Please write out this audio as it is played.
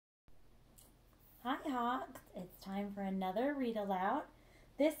Hawks. It's time for another read aloud.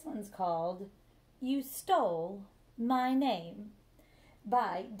 This one's called You Stole My Name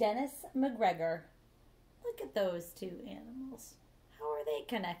by Dennis McGregor. Look at those two animals. How are they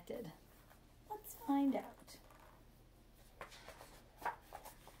connected? Let's find out.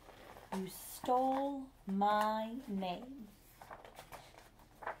 You stole my name.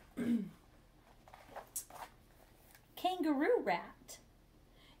 Kangaroo rat.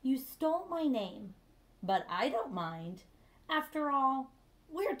 You stole my name, but I don't mind. After all,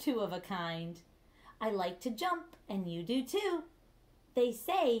 we're two of a kind. I like to jump, and you do too. They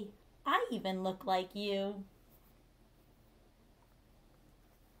say I even look like you.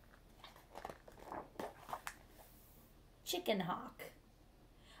 Chicken hawk.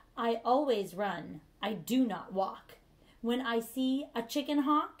 I always run, I do not walk. When I see a chicken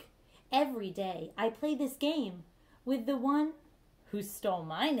hawk, every day I play this game with the one who stole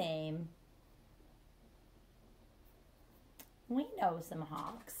my name. We know some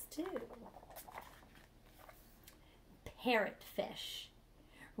hawks too. Parrotfish.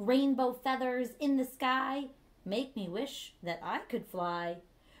 Rainbow feathers in the sky make me wish that I could fly.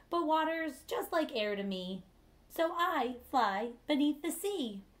 But water's just like air to me, so I fly beneath the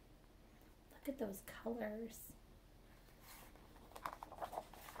sea. Look at those colors.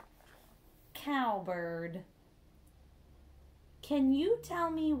 Cowbird. Can you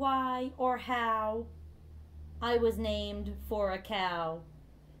tell me why or how I was named for a cow?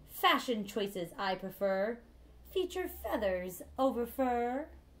 Fashion choices I prefer feature feathers over fur.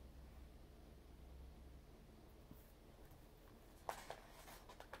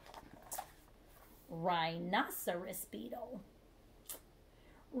 Rhinoceros beetle.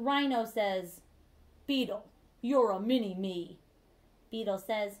 Rhino says, Beetle, you're a mini-me. Beetle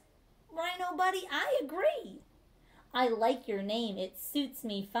says, Rhino buddy, I agree. I like your name, it suits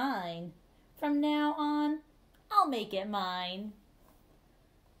me fine. From now on, I'll make it mine.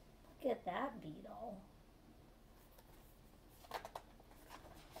 Look at that beetle.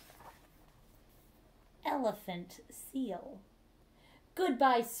 Elephant seal.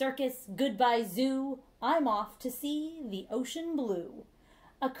 Goodbye circus, goodbye zoo. I'm off to see the ocean blue.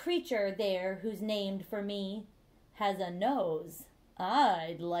 A creature there who's named for me has a nose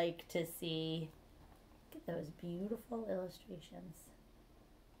I'd like to see. Look at those beautiful illustrations.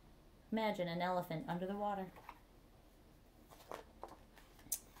 Imagine an elephant under the water.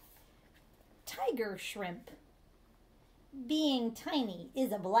 Tiger shrimp. Being tiny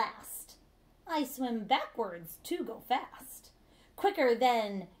is a blast. I swim backwards to go fast. Quicker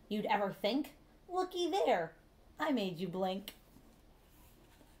than you'd ever think. Looky there, I made you blink.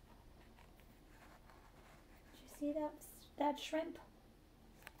 Did you see that shrimp?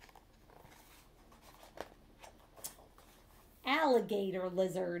 Alligator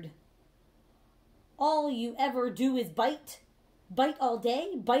lizard. All you ever do is bite. Bite all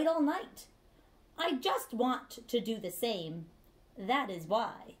day, bite all night. I just want to do the same. That is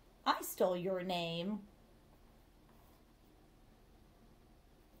why I stole your name.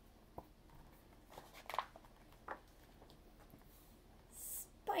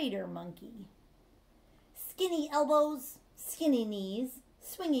 Spider monkey. Skinny elbows, skinny knees,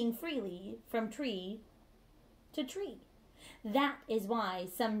 swinging freely from tree to tree. That is why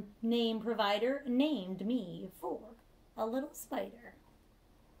some name provider named me for a little spider.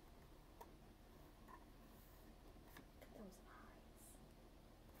 Look at those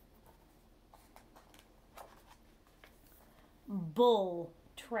eyes. Bull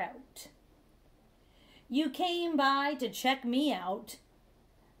trout. You came by to check me out.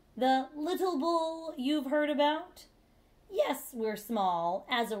 The little bull you've heard about? Yes, we're small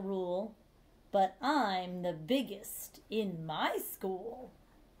as a rule, but I'm the biggest in my school.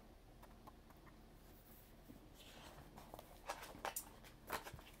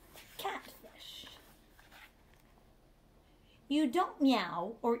 Catfish. You don't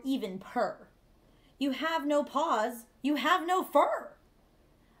meow or even purr. You have no paws, you have no fur.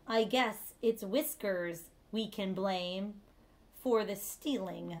 I guess it's whiskers we can blame for the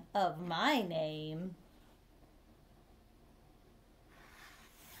stealing of my name.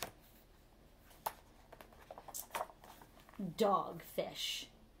 Dogfish.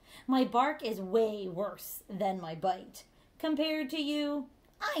 My bark is way worse than my bite. Compared to you,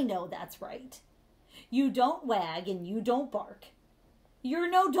 I know that's right. You don't wag and you don't bark. You're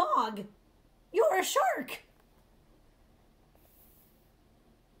no dog. You're a shark.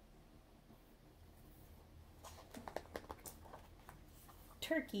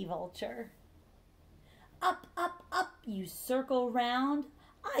 Turkey vulture. Up, up, up, you circle round.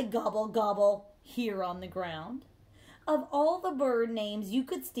 I gobble, gobble here on the ground. Of all the bird names you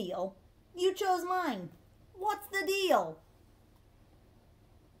could steal, You chose mine. What's the deal?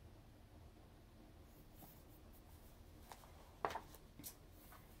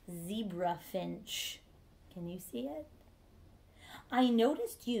 Zebra finch. Can you see it? I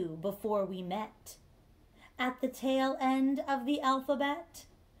noticed you before we met. At the tail end of the alphabet,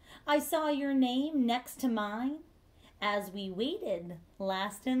 I saw your name next to mine as we waited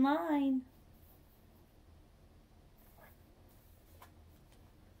last in line.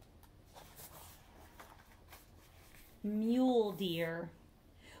 Mule deer.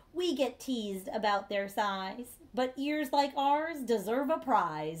 We get teased about their size, but ears like ours deserve a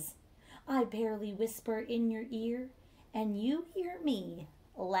prize. I barely whisper in your ear, and you hear me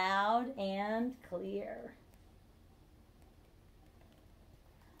loud and clear.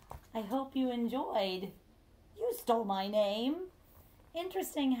 I hope you enjoyed. You stole my name.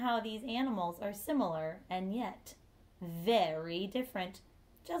 Interesting how these animals are similar and yet very different,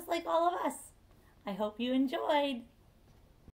 just like all of us. I hope you enjoyed.